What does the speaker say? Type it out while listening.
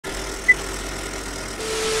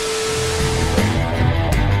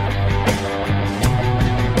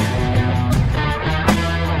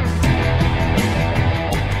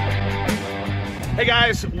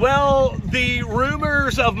Well, the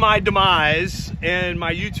rumors of my demise and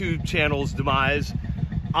my YouTube channel's demise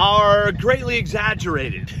are greatly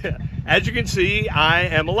exaggerated. As you can see, I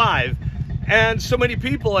am alive. And so many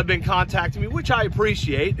people have been contacting me, which I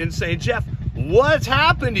appreciate, and saying, Jeff, what's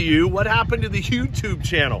happened to you? What happened to the YouTube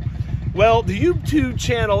channel? Well, the YouTube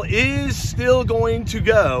channel is still going to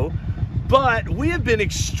go, but we have been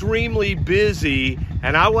extremely busy,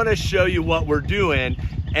 and I want to show you what we're doing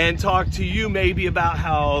and talk to you maybe about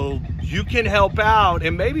how you can help out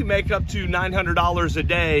and maybe make up to $900 a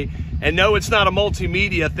day. And no, it's not a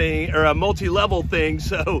multimedia thing or a multi-level thing,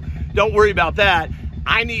 so don't worry about that.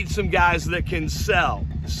 I need some guys that can sell.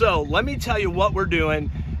 So let me tell you what we're doing,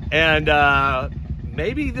 and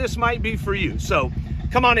maybe this might be for you. So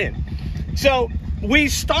come on in. So we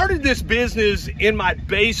started this business in my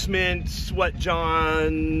basement, what,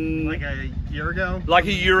 John? Like a year ago? Like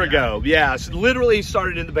a year ago, yeah. So literally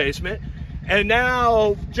started in the basement. And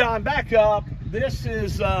now, John, back up. This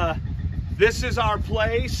is our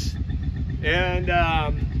place. And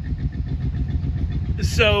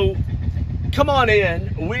so come on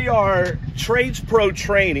in. We are Trades Pro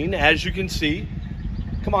Training, as you can see.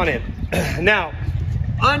 Come on in. Now,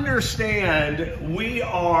 understand we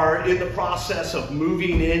are in the process of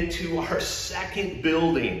moving into our second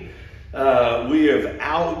building. We have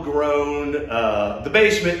outgrown the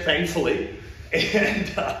basement, thankfully,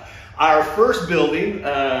 and our first building,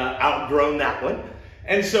 outgrown that one.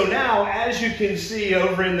 And so now, as you can see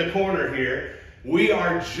over in the corner here, we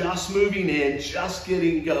are just moving in, just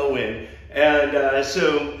getting going. And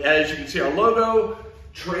so as you can see, our logo,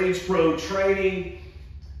 Trades Pro Training.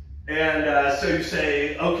 And so you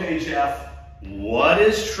say, okay, Jeff, what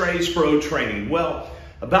is Trades Pro Training? Well,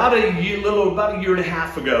 about a year and a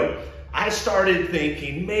half ago, I started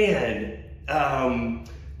thinking, man,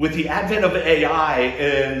 with the advent of AI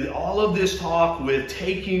and all of this talk with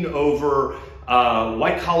taking over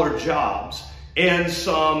white-collar jobs and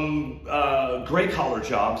some gray-collar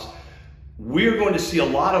jobs, we're going to see a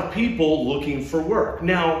lot of people looking for work.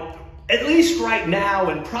 Now, at least right now,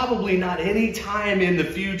 and probably not any time in the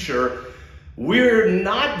future, we're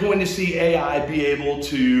not going to see AI be able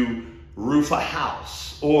to roof a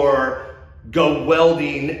house or go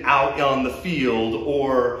welding out on the field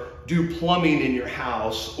or do plumbing in your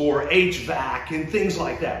house or HVAC and things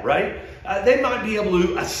like that, right? They might be able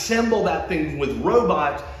to assemble that thing with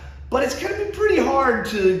robots, but it's going to be pretty hard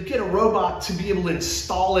to get a robot to be able to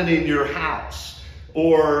install it in your house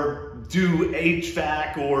or do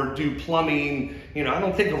HVAC or do plumbing. You know, I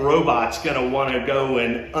don't think a robot's gonna wanna go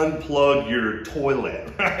and unplug your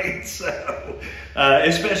toilet, right? So,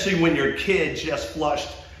 especially when your kid just flushed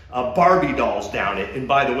Barbie dolls down it. And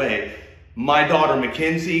by the way, my daughter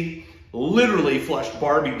Mackenzie literally flushed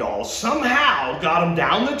Barbie dolls, somehow got them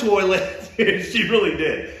down the toilet. She really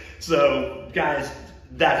did. So guys,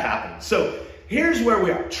 that happened. So here's where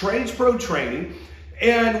we are, Trades Pro Training.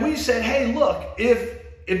 And we said, hey, look, if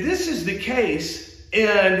this is the case,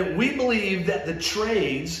 and we believe that the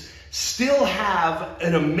trades still have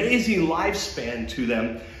an amazing lifespan to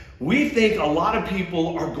them, we think a lot of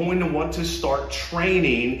people are going to want to start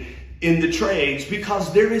training in the trades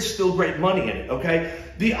because there is still great money in it, okay?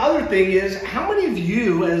 The other thing is, how many of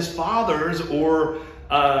you as fathers or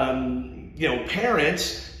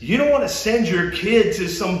parents, you don't want to send your kid to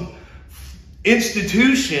some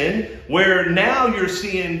institution where now you're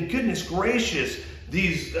seeing, goodness gracious,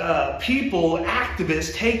 these people,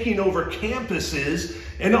 activists taking over campuses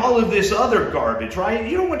and all of this other garbage, right?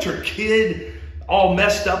 You don't want your kid all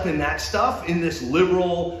messed up in that stuff, in this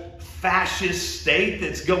liberal fascist state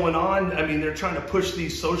that's going on. I mean, they're trying to push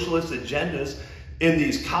these socialist agendas in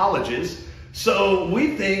these colleges. So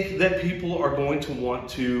we think that people are going to want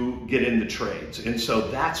to get into trades. And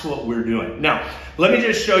so that's what we're doing. Now, let me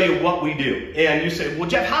just show you what we do. And you say, well,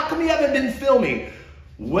 Jeff, how come you haven't been filming?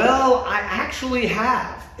 Well, I actually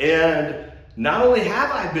have. And not only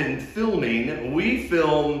have I been filming, we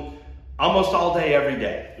film almost all day, every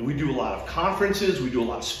day. We do a lot of conferences, we do a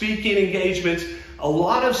lot of speaking engagements, a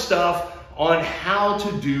lot of stuff on how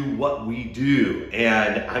to do what we do.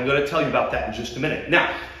 And I'm going to tell you about that in just a minute.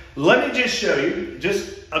 Now, let me just show you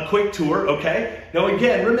just a quick tour, okay? Now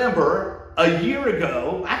again, remember, a year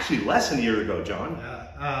ago, actually less than a year ago, John.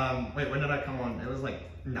 Wait, when did I come on? It was like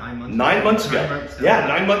 9 months ago. 9 months ago. Yeah,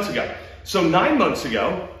 9 months ago. So 9 months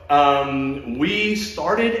ago, we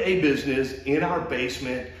started a business in our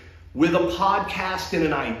basement with a podcast and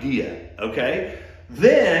an idea, okay?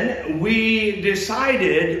 Then we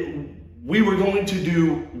decided we were going to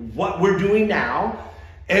do what we're doing now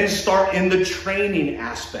and start in the training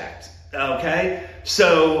aspect, okay?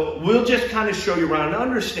 So we'll just kind of show you around and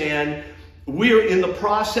understand we are in the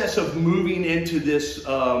process of moving into this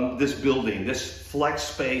this building, this flex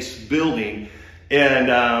space building, and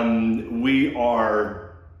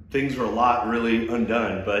things are a lot really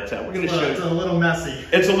undone, but we're going to show you. It's a little messy.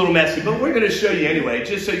 It's a little messy, but we're going to show you anyway,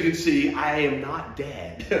 just so you can see I am not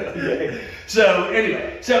dead. Okay? So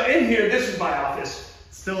anyway, so in here, this is my office.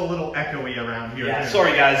 Still a little echoey around here. Yeah, too.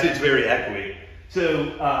 sorry guys, it's very echoey.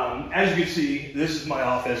 So as you can see, this is my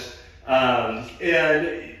office,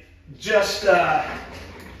 and just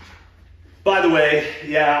by the way,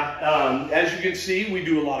 yeah, as you can see, we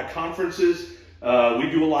do a lot of conferences. We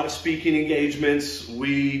do a lot of speaking engagements.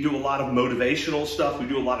 We do a lot of motivational stuff. We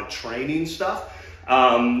do a lot of training stuff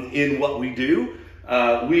in what we do.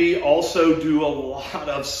 We also do a lot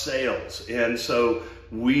of sales. And so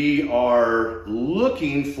we are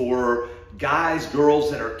looking for guys, girls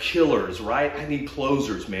that are killers, right? I need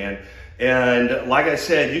closers, man. And like I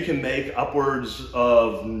said, you can make upwards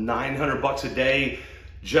of $900 a day,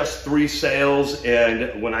 just 3 sales.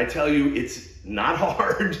 And when I tell you it's not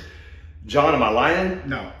hard, John, am I lying?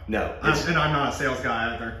 No. No. And I'm not a sales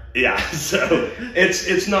guy either. Yeah, so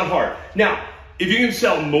it's not hard. Now, if you can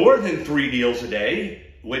sell more than 3 deals a day,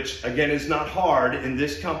 which again is not hard in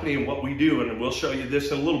this company and what we do, and we'll show you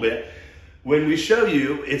this in a little bit. When we show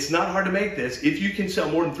you, it's not hard to make this. If you can sell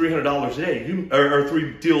more than $300 a day, or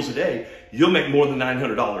 3 deals a day, you'll make more than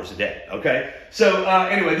 $900 a day, okay? So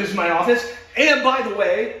anyway, this is my office. And by the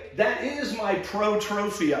way, that is my pro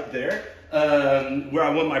trophy up there. Where I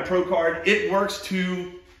won my pro card. It works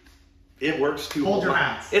to hold your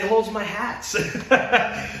hats. It holds my hats.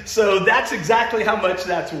 So that's exactly how much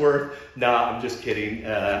that's worth. No, I'm just kidding.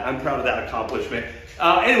 I'm proud of that accomplishment.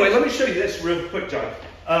 Anyway, let me show you this real quick, John.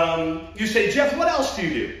 You say, Jeff, what else do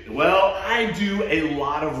you do? Well, I do a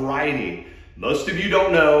lot of writing. Most of you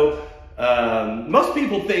don't know. Most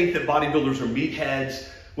people think that bodybuilders are meatheads.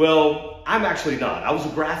 Well, I'm actually not. I was a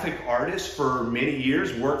graphic artist for many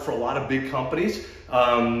years, worked for a lot of big companies.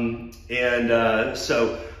 So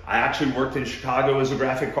I actually worked in Chicago as a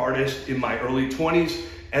graphic artist in my early 20s,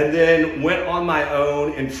 and then went on my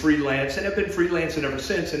own and freelance, and I've been freelancing ever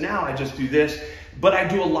since, and now I just do this. But I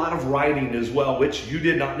do a lot of writing as well, which you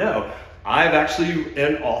did not know. I'm actually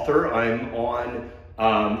an author. I'm on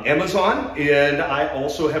Amazon, and I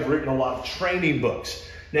also have written a lot of training books.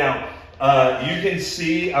 Now, you can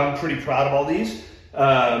see, I'm pretty proud of all these.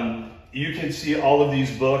 You can see all of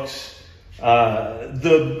these books.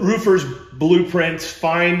 The Roofer's Blueprints,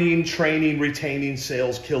 Finding, Training, Retaining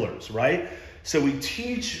Sales Killers, right? So we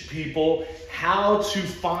teach people how to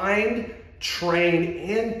find, train,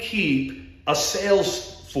 and keep a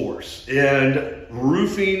sales force. And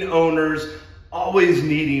roofing owners always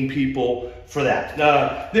needing people for that.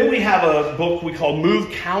 Then we have a book we call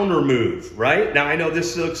Move, Counter, Move, right? Now I know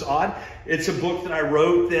this looks odd. It's a book that I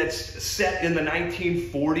wrote that's set in the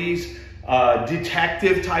 1940s,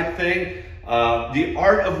 detective type thing, the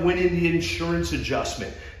art of winning the insurance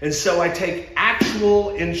adjustment. And so I take actual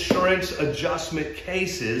insurance adjustment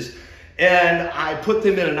cases and I put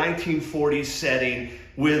them in a 1940s setting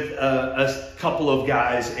with a couple of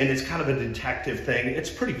guys, and it's kind of a detective thing. It's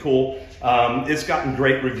pretty cool. It's gotten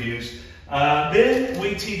great reviews. Then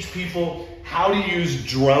we teach people how to use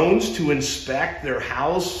drones to inspect their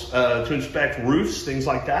house, to inspect roofs, things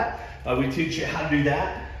like that. We teach you how to do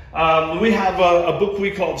that. We have a book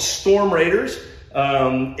we call Storm Raiders,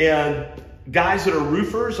 and guys that are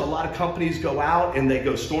roofers, a lot of companies go out and they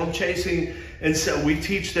go storm chasing, and so we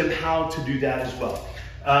teach them how to do that as well.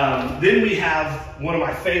 Then we have one of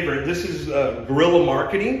my favorite, this is guerrilla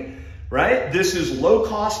marketing, right? This is low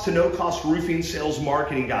cost to no cost roofing sales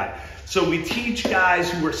marketing guide. So we teach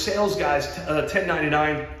guys who are sales guys,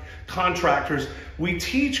 1099 contractors, we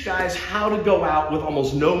teach guys how to go out with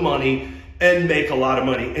almost no money and make a lot of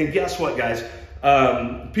money. And guess what, guys?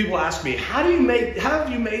 People ask me, how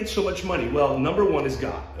have you made so much money? Well, number one is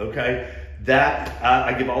God, okay? That,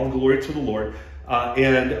 I give all the glory to the Lord.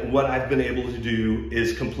 And what I've been able to do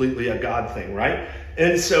is completely a God thing, right?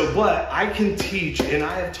 And so, but I can teach, and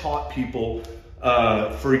I have taught people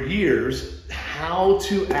for years how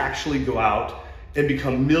to actually go out and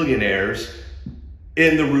become millionaires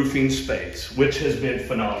in the roofing space, which has been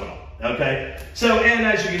phenomenal, okay? So, and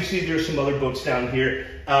as you can see, there's some other books down here.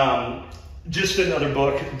 Just another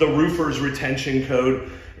book, The Roofer's Retention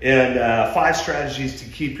Code, and 5 strategies to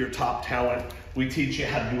keep your top talent. We teach you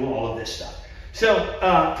how to do all of this stuff.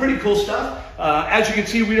 So, pretty cool stuff. As you can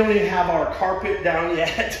see, we don't even have our carpet down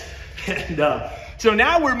yet. And so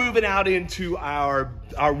now we're moving out into our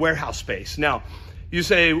warehouse space. Now, You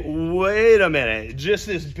say, wait a minute, just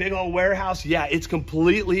this big old warehouse? Yeah, it's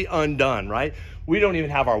completely undone, right? We don't even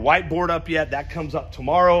have our whiteboard up yet. That comes up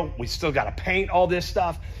tomorrow. We still got to paint all this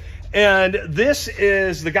stuff. And this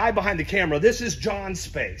is the guy behind the camera. This is John's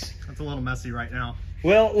space. It's a little messy right now.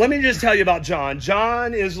 Well, let me just tell you about John.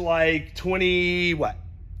 John is like 20, what?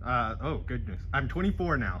 Oh, goodness. I'm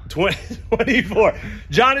 24 now. 24.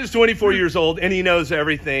 John is 24 years old, and he knows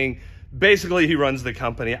everything. Basically, he runs the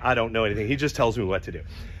company. I don't know anything. He just tells me what to do.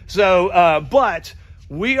 So, but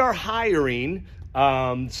we are hiring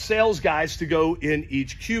sales guys to go in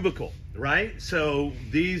each cubicle, right? So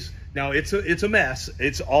these, now it's a mess.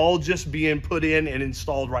 It's all just being put in and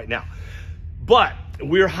installed right now. But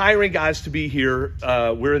we're hiring guys to be here.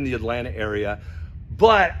 We're in the Atlanta area.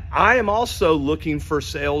 But I am also looking for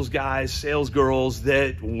sales guys, sales girls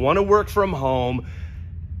that want to work from home.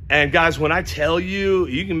 And guys, when I tell you,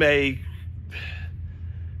 you can make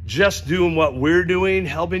just doing what we're doing,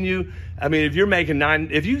 helping you. I mean, if you're making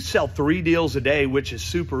if you sell 3 deals a day, which is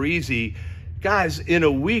super easy, guys, in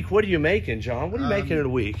a week, what are you making, John? What are you making in a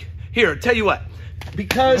week? Here, tell you what,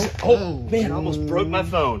 because, oh man, I almost broke my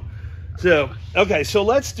phone. So, okay, so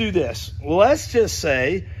let's do this. Let's just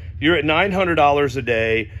say you're at $900 a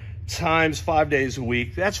day times 5 days a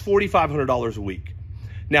week. That's $4,500 a week.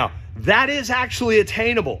 Now, that is actually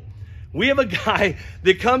attainable. We have a guy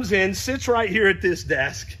that comes in, sits right here at this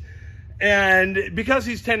desk, and because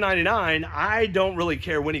he's 1099, I don't really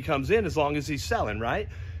care when he comes in as long as he's selling, right?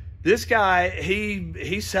 This guy,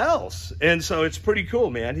 he sells, and so it's pretty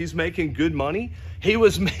cool, man. He's making good money. He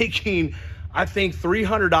was making, I think,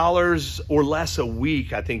 $300 or less a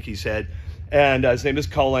week, I think he said. And his name is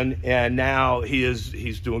Cullen, and now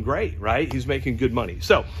he's doing great, right? He's making good money.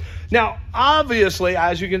 So now, obviously,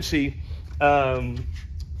 as you can see,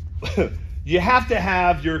 you have to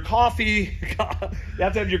have your coffee. You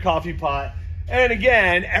have to have your coffee pot. And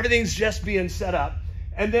again, everything's just being set up.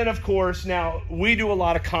 And then, of course, now we do a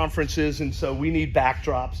lot of conferences, and so we need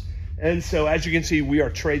backdrops. And so, as you can see, we are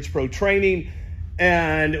Trades Pro Training,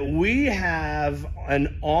 and we have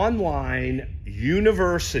an online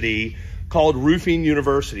university called Roofing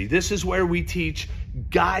University. This is where we teach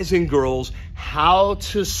guys and girls how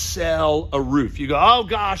to sell a roof. You go, oh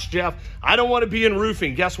gosh, Jeff, I don't want to be in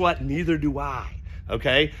roofing. Guess what? Neither do I,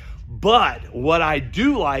 okay? But what I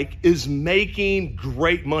do like is making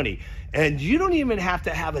great money. And you don't even have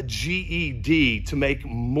to have a GED to make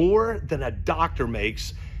more than a doctor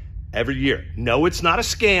makes every year. No, it's not a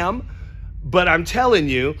scam, but I'm telling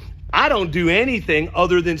you, I don't do anything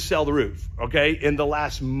other than sell the roof, okay? In the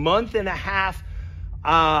last month and a half,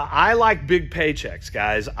 I like big paychecks,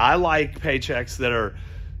 guys. I like paychecks that are,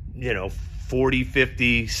 you know, 40,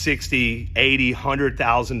 50, 60, 80,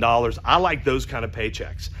 $100,000. I like those kind of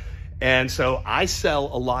paychecks. And so I sell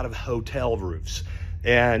a lot of hotel roofs.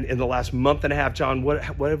 And in the last month and a half, John, what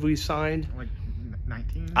have we signed? Like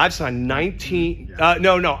 19? I've signed 19. Yeah.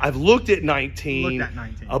 No, I've looked at 19. Looked at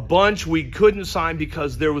 19. A bunch we couldn't sign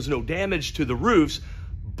because there was no damage to the roofs,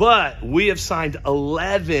 but we have signed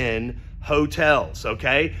 11 hotels,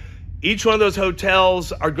 okay? Each one of those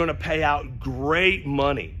hotels are going to pay out great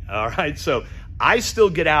money, all right? So I still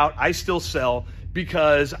get out, I still sell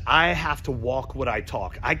because I have to walk what I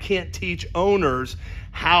talk. I can't teach owners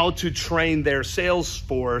how to train their sales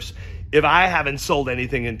force if I haven't sold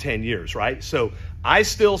anything in 10 years, right? So I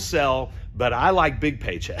still sell, but I like big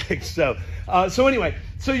paychecks. So anyway,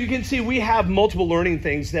 so you can see we have multiple learning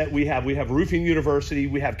things that we have. We have Roofing University,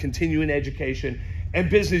 we have Continuing Education, and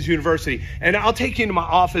Business University. And I'll take you into my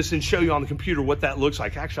office and show you on the computer what that looks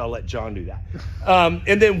like. Actually, I'll let John do that.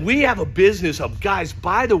 And then we have a business hub. Guys,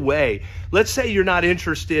 by the way, let's say you're not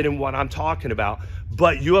interested in what I'm talking about,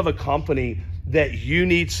 but you have a company that you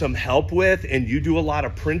need some help with and you do a lot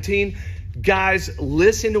of printing. Guys,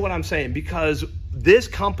 listen to what I'm saying, because this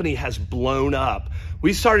company has blown up.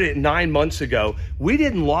 We started it 9 months ago. We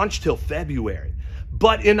didn't launch till February.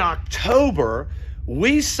 But in October,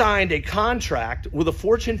 we signed a contract with a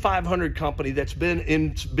Fortune 500 company that's been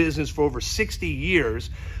in business for over 60 years.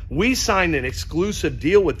 We signed an exclusive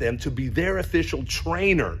deal with them to be their official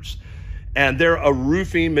trainers. And they're a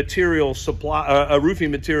roofing material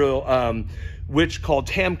which called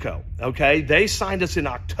Tamco, okay? They signed us in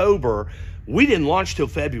October. We didn't launch till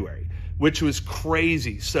February, which was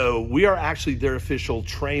crazy. So we are actually their official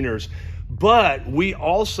trainers. But we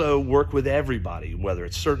also work with everybody, whether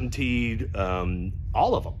it's Certainty,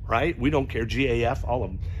 all of them, right? We don't care, GAF, all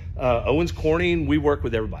of them. Owens Corning, we work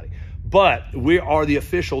with everybody. But we are the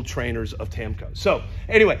official trainers of Tamco. So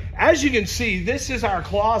anyway, as you can see, this is our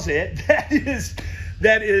closet.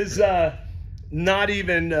 That is not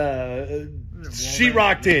even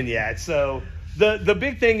sheetrocked in yet. So the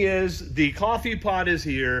big thing is the coffee pot is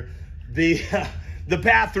here, the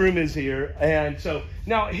bathroom is here, and so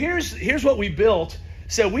now here's what we built.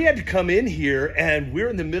 So we had to come in here, and we're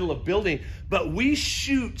in the middle of building, but we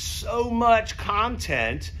shoot so much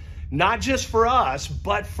content, not just for us,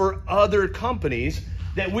 but for other companies,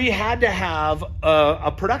 that we had to have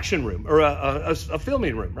a production room or a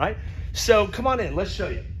filming room, right? So come on in, let's show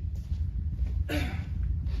you.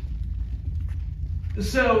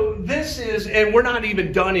 So this is, and we're not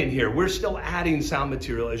even done in here. We're still adding sound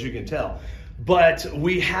material, as you can tell. But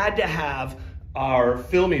we had to have our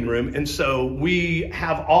filming room, and so we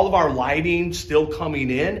have all of our lighting still coming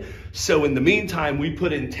in. So in the meantime, we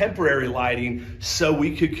put in temporary lighting so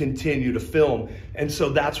we could continue to film. And so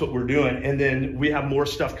that's what we're doing. And then we have more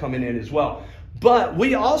stuff coming in as well. But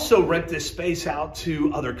we also rent this space out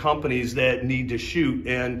to other companies that need to shoot.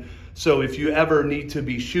 And so if you ever need to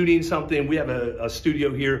be shooting something, we have a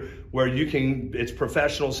studio here where you can, it's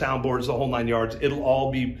professional soundboards, the whole 9 yards. It'll all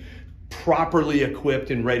be properly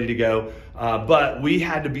equipped and ready to go. But we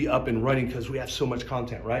had to be up and running because we have so much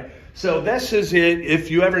content, right? So this is it. If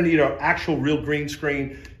you ever need an actual real green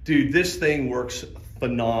screen, dude, this thing works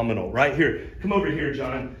phenomenal. Right here, come over here,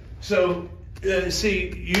 John. So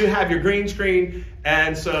see, you have your green screen,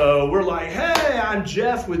 and so we're like, hey, I'm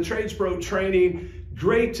Jeff with TradesPro Training.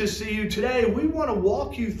 Great to see you today. We want to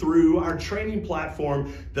walk you through our training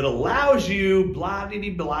platform that allows you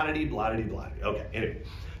blah-diddy-blah-diddy-blah-diddy-blah. Okay, anyway.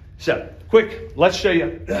 So, quick, let's show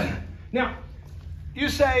you. Now, you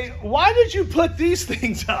say, why did you put these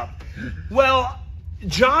things up? Well,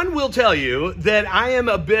 John will tell you that I am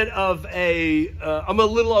a bit of I'm a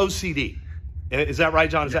little OCD. Is that right,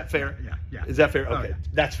 John? Is that fair? Yeah. Is that fair? Okay, yeah.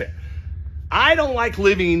 That's fair. I don't like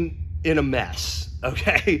living in a mess,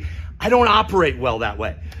 okay? I don't operate well that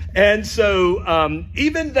way. And so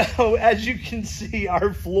even though, as you can see,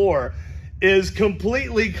 our floor is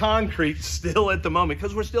completely concrete still at the moment,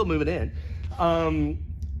 because we're still moving in,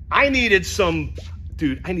 I needed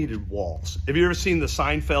walls. Have you ever seen the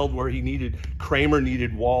Seinfeld where Kramer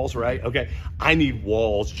needed walls, right? Okay, I need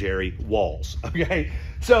walls, Jerry, walls, okay?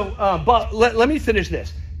 So, but let me finish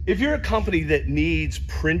this. If you're a company that needs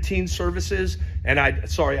printing services, and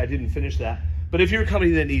sorry, I didn't finish that, but if you're a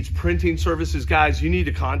company that needs printing services, guys, you need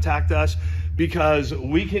to contact us, because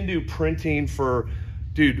we can do printing for,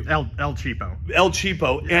 dude, El Cheapo. El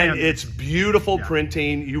Cheapo, and it's beautiful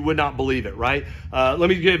printing. You would not believe it, right? Let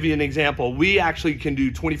me give you an example. We actually can do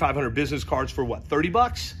 2,500 business cards for what, $30?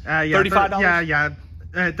 $35? Yeah.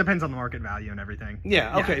 It depends on the market value and everything.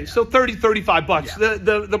 Yeah, okay. So 30, 35 bucks. Yeah.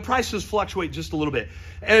 The prices fluctuate just a little bit.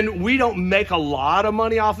 And we don't make a lot of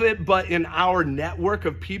money off of it, but in our network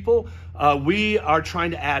of people, we are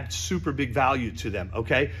trying to add super big value to them,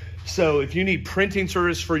 okay? So if you need printing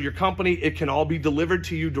service for your company, it can all be delivered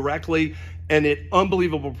to you directly and at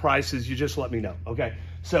unbelievable prices. You just let me know, okay?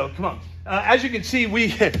 So come on. As you can see,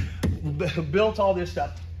 we built all this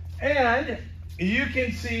stuff. And you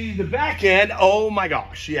can see the back end. Oh my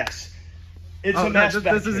gosh, yes. It's a mess.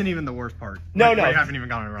 This isn't even the worst part. No. I haven't even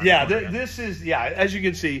gotten around. Yeah, this is, as you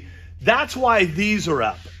can see, that's why these are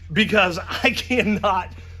up, because I cannot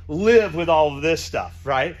live with all of this stuff,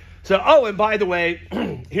 right? So, oh, and by the way,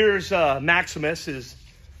 here's Maximus is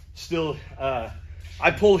still,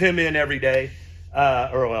 I pull him in every day,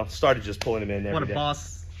 started just pulling him in every day.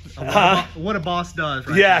 What a boss does,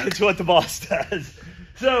 right? Yeah, it's what the boss does.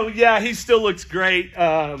 So, yeah, he still looks great,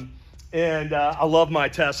 and I love my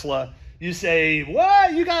Tesla. You say,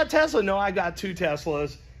 what, you got a Tesla? No, I got 2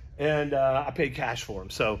 Teslas, and I paid cash for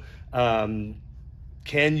them. So,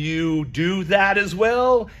 can you do that as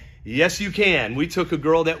well? Yes, you can. We took a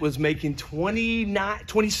girl that was making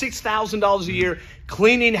 $26,000 a year,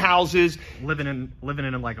 cleaning houses, living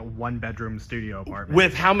in like a 1-bedroom studio apartment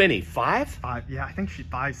with how many? 5? Yeah, I think she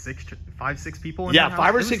 5, 6 people. In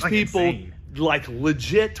 5 or 6 people, insane. like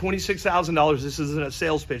legit $26,000. This isn't a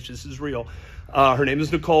sales pitch. This is real. Her name is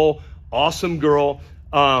Nicole. Awesome girl.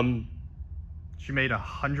 She made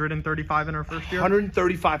 $135 in her first year.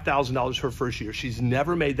 $135,000 her first year. She's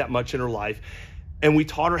never made that much in her life. And we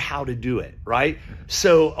taught her how to do it, right?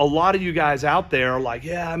 So a lot of you guys out there are like,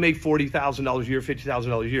 yeah, I make $40,000 a year,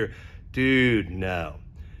 $50,000 a year. Dude, no.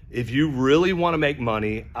 If you really want to make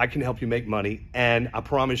money, I can help you make money. And I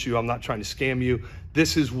promise you, I'm not trying to scam you.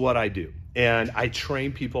 This is what I do. And I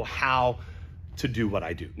train people how to do what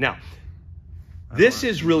I do. Now, this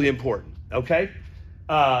is really important, okay?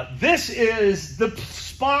 This is the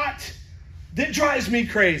spot that drives me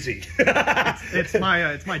crazy. it's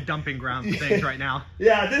my dumping ground for things right now.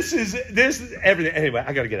 Yeah, this is everything. Anyway,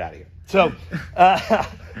 I got to get out of here. So,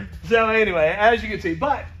 so anyway, as you can see,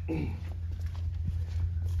 but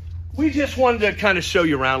we just wanted to kind of show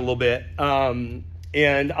you around a little bit.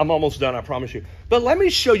 And I'm almost done, I promise you. But let me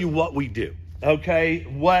show you what we do, okay?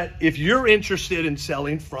 If you're interested in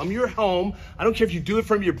selling from your home, I don't care if you do it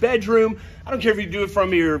from your bedroom, I don't care if you do it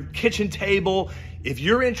from your kitchen table. If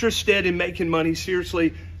you're interested in making money,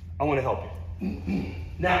 seriously, I want to help you.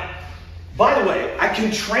 Now, by the way, I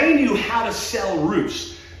can train you how to sell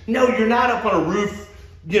roofs. No, you're not up on a roof,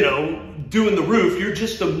 doing the roof. You're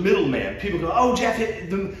just a middleman. People go, oh, Jeff,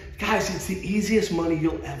 guys, it's the easiest money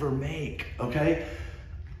you'll ever make, okay?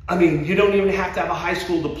 I mean, you don't even have to have a high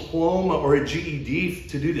school diploma or a GED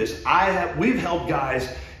to do this. We've helped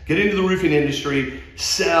guys get into the roofing industry,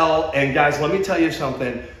 sell, and guys, let me tell you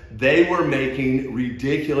something. They were making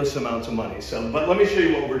ridiculous amounts of money. But let me show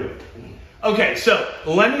you what we're doing. Okay, so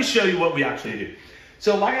let me show you what we actually do.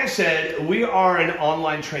 So like I said, we are an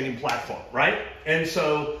online training platform, right? And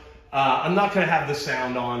so I'm not gonna have the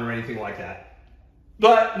sound on or anything like that.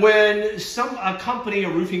 But when a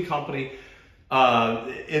roofing company,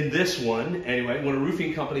 in this one anyway, when a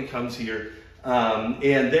roofing company comes here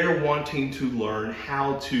and they're wanting to learn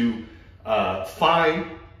how to find,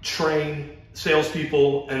 train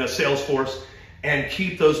salespeople and a sales force and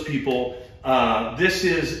keep those people,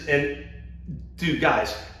 dude,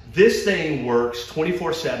 guys, this thing works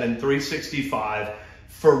 24/7, 365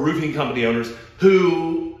 for roofing company owners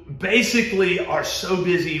who basically are so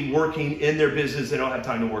busy working in their business, they don't have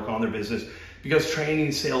time to work on their business, because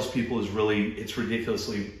training salespeople it's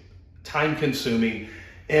ridiculously time consuming,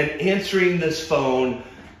 and answering this phone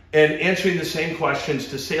and answering the same questions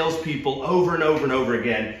to salespeople over and over and over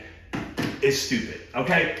again is stupid,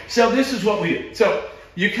 okay? So this is what we do. So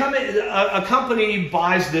you come in, a company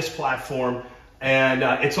buys this platform, and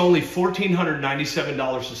it's only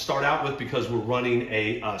 $1,497 to start out with, because we're running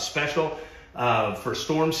a special for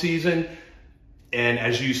storm season. And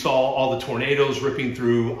as you saw, all the tornadoes ripping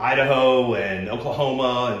through Idaho and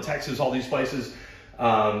Oklahoma and Texas, all these places,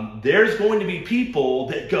 there's going to be people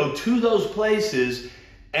that go to those places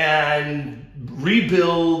and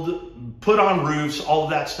rebuild, put on roofs, all of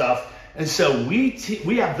that stuff. And so we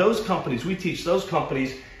have those companies, we teach those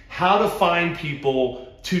companies how to find people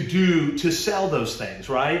to sell those things,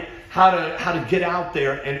 right? How to get out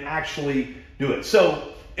there and actually do it. So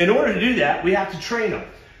in order to do that, we have to train them.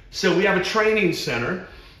 So we have a training center,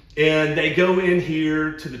 and they go in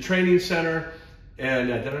here to the training center. And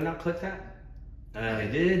did I not click that? I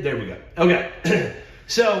did. There we go. Okay.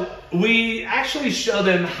 So we actually show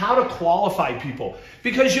them how to qualify people,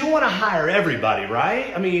 because you don't want to hire everybody,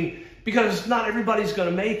 right? I mean, because not everybody's going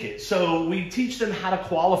to make it. So we teach them how to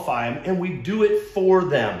qualify them, and we do it for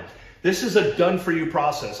them. This is a done-for-you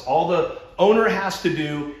process. All the owner has to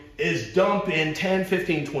do is dump in 10,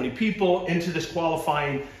 15, 20 people into this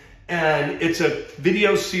qualifying, and it's a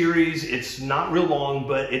video series. It's not real long,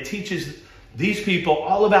 but it teaches these people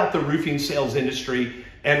all about the roofing sales industry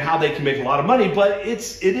and how they can make a lot of money. But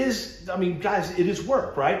I mean, guys, it is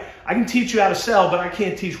work, right? I can teach you how to sell, but I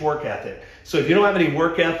can't teach work ethic. So if you don't have any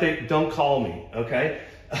work ethic, don't call me, okay?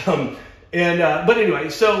 But anyway,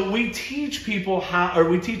 so we teach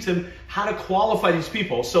we teach them how to qualify these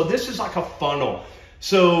people. So this is like a funnel.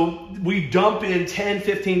 So we dump in 10,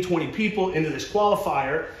 15, 20 people into this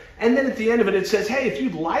qualifier. And then at the end of it, it says, hey, if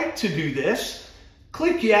you'd like to do this,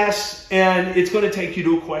 click yes. And it's going to take you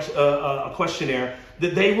to a questionnaire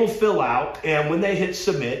that they will fill out. And when they hit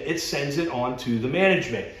submit, it sends it on to the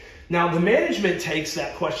management. Now, the management takes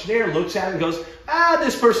that questionnaire, looks at it and goes,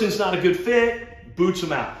 this person's not a good fit, boots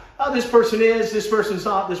them out. Oh, this person is, this person's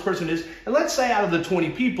not, this person is. And let's say out of the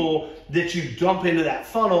 20 people that you dump into that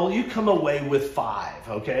funnel, you come away with 5,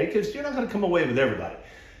 okay? Because you're not going to come away with everybody.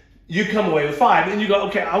 You come away with 5, and you go,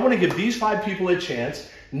 okay, I want to give these 5 people a chance.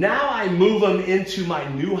 Now I move them into my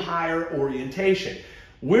new hire orientation.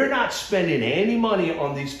 We're not spending any money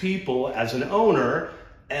on these people as an owner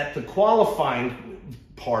at the qualifying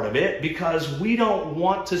part of it, because we don't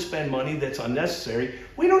want to spend money that's unnecessary.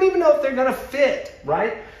 We don't even know if they're going to fit,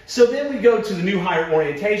 right? So then we go to the new hire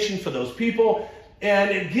orientation for those people,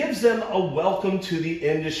 and it gives them a welcome to the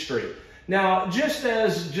industry. Now, just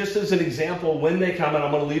as an example, when they come, and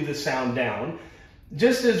I'm going to leave the sound down,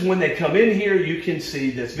 just as when they come in here, you can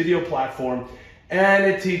see this video platform, and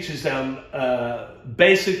it teaches them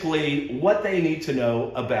basically what they need to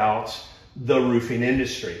know about the roofing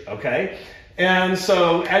industry, okay? And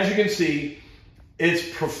so, as you can see, it's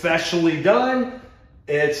professionally done.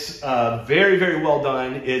 It's very, very well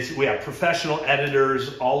done. We have professional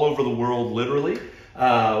editors all over the world, literally.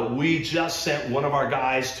 We just sent one of our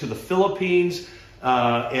guys to the Philippines,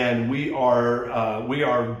 and we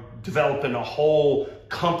are developing a whole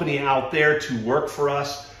company out there to work for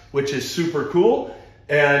us, which is super cool.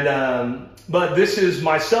 And but this is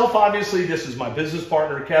myself, obviously. This is my business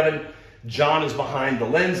partner, Kevin. John is behind the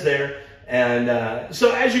lens there. And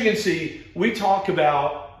so as you can see, we talk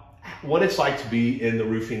about what it's like to be in the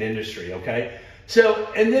roofing industry, okay?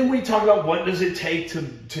 So, and then we talk about what does it take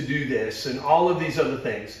to do this and all of these other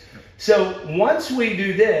things. So once we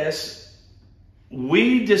do this,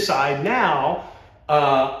 we decide now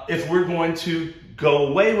if we're going to go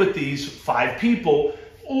away with these 5 people,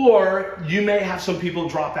 or you may have some people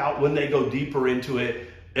drop out when they go deeper into it,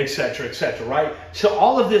 et cetera, right? So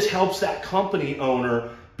all of this helps that company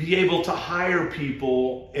owner be able to hire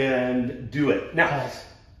people and do it. Now,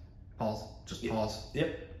 pause, just pause.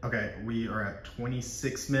 Yep. Okay, we are at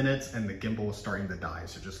 26 minutes and the gimbal is starting to die,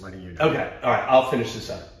 so just letting you know. Okay, all right, I'll finish this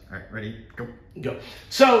up. All right, ready, go. Go.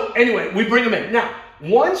 So anyway, we bring them in. Now,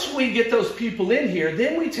 once we get those people in here,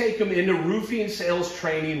 then we take them into Roofing Sales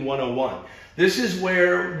Training 101. This is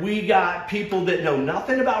where we got people that know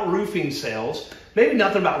nothing about roofing sales, maybe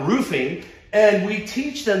nothing about roofing, and we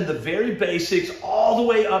teach them the very basics all the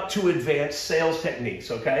way up to advanced sales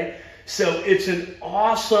techniques, okay? So it's an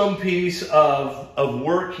awesome piece of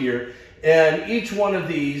work here, and each one of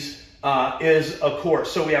these is a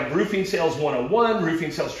course. So we have Roofing Sales 101,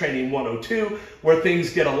 Roofing Sales Training 102, where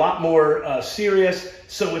things get a lot more serious.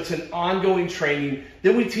 So it's an ongoing training.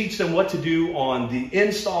 Then we teach them what to do on the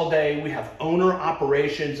install day. We have owner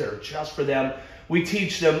operations that are just for them. We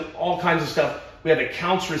teach them all kinds of stuff. We have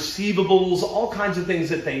accounts receivables, all kinds of things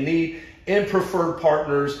that they need, and preferred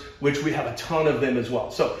partners, which we have a ton of them as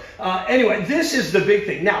well. So anyway, this is the big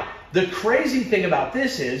thing. Now, the crazy thing about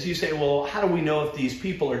this is, you say, well, how do we know if these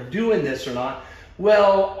people are doing this or not?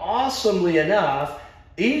 Well, awesomely enough,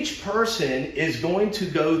 each person is going to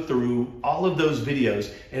go through all of those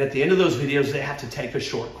videos, and at the end of those videos, they have to take a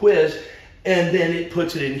short quiz, and then it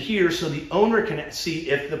puts it in here so the owner can see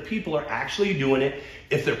if the people are actually doing it,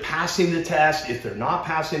 if they're passing the test, if they're not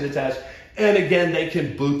passing the test, and again, they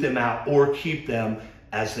can boot them out or keep them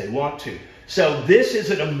as they want to. So this is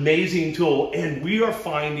an amazing tool, and we are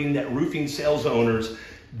finding that roofing sales owners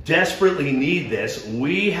desperately need this.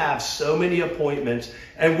 We have so many appointments,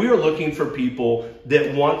 and we are looking for people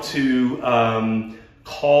that want to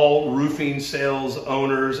call roofing sales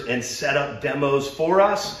owners and set up demos for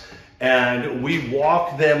us. And we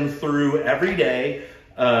walk them through every day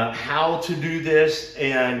how to do this.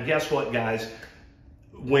 And guess what, guys?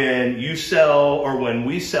 When you sell, or when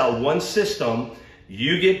we sell one system,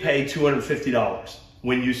 you get paid $250.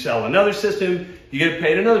 When you sell another system, you get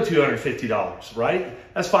paid another $250,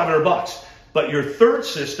 right? That's 500 bucks. But your third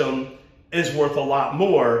system is worth a lot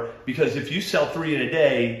more, because if you sell 3 in a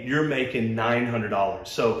day, you're making $900.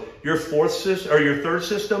 So your fourth system, or your third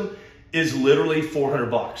system, is literally 400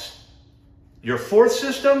 bucks. Your fourth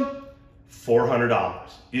system, $400.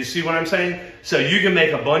 You see what I'm saying? So you can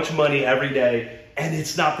make a bunch of money every day, and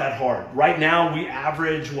it's not that hard. Right now, we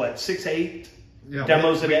average, what, 6, 8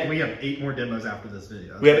 demos a day? We have 8 more demos after this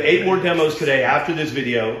video. We have 8 more demos today after this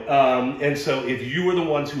video. And so if you are the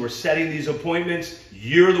ones who are setting these appointments,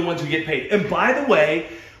 you're the ones who get paid. And by the way,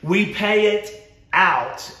 we pay it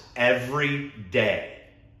out every day.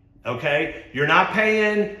 Okay? You're not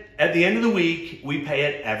paying at the end of the week. We pay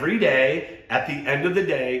it every day. At the end of the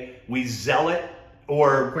day, we sell it,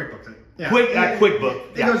 or QuickBooks. Yeah.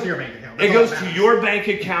 QuickBook. It goes to your bank account. It goes to your bank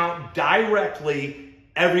account directly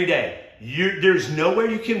every day. There's nowhere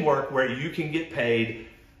you can work where you can get paid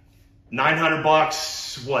 900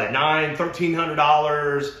 bucks, what, $1,300,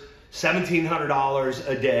 $1,700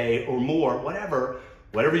 a day or more, whatever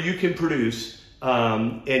you can produce,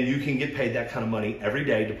 and you can get paid that kind of money every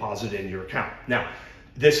day deposited in your account. Now,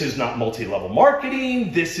 this is not multi-level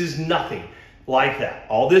marketing. This is nothing like that.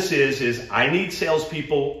 All this is I need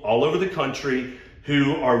salespeople all over the country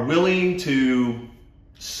who are willing to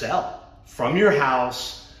sell from your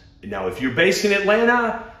house. Now, if you're based in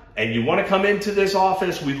Atlanta and you want to come into this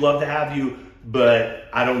office, we'd love to have you, but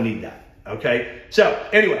I don't need that, okay? So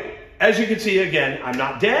anyway, as you can see, again, I'm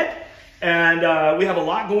not dead, and we have a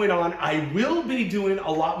lot going on. I will be doing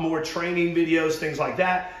a lot more training videos, things like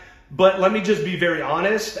that. But let me just be very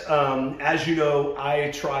honest. As you know, I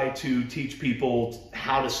try to teach people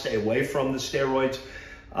how to stay away from the steroids.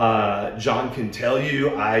 John can tell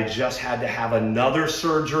you, I just had to have another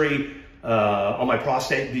surgery on my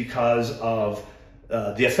prostate because of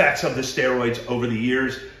the effects of the steroids over the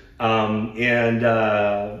years. Guys,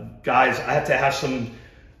 I have to have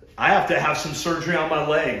some surgery on my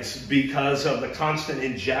legs because of the constant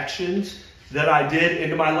injections that I did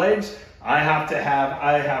into my legs. I have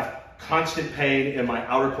constant pain in my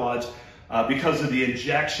outer quads because of the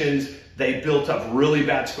injections. They built up really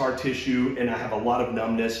bad scar tissue, and I have a lot of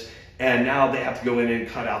numbness. and now they have to go in and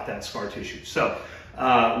cut out that scar tissue. So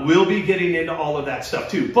we'll be getting into all of that stuff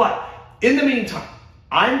too. But in the meantime,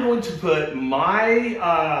 I'm going to put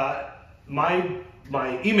my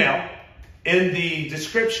my email in the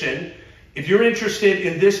description. If you're interested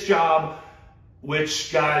in this job,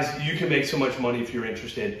 which guys, you can make so much money if you're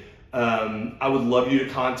interested. I would love you to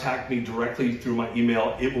contact me directly through my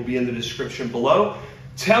email. It will be in the description below.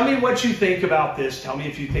 Tell me what you think about this. Tell me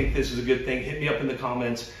if you think this is a good thing. Hit me up in the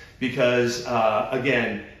comments because,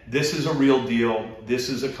 again, this is a real deal. This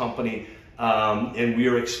is a company, and we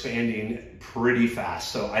are expanding pretty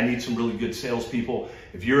fast. So I need some really good salespeople.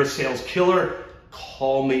 If you're a sales killer,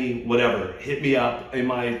 call me, whatever. Hit me up in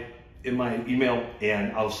my email,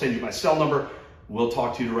 and I'll send you my cell number. We'll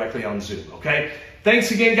talk to you directly on Zoom, okay?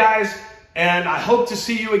 Thanks again, guys, and I hope to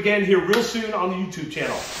see you again here real soon on the YouTube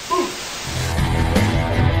channel. Boom.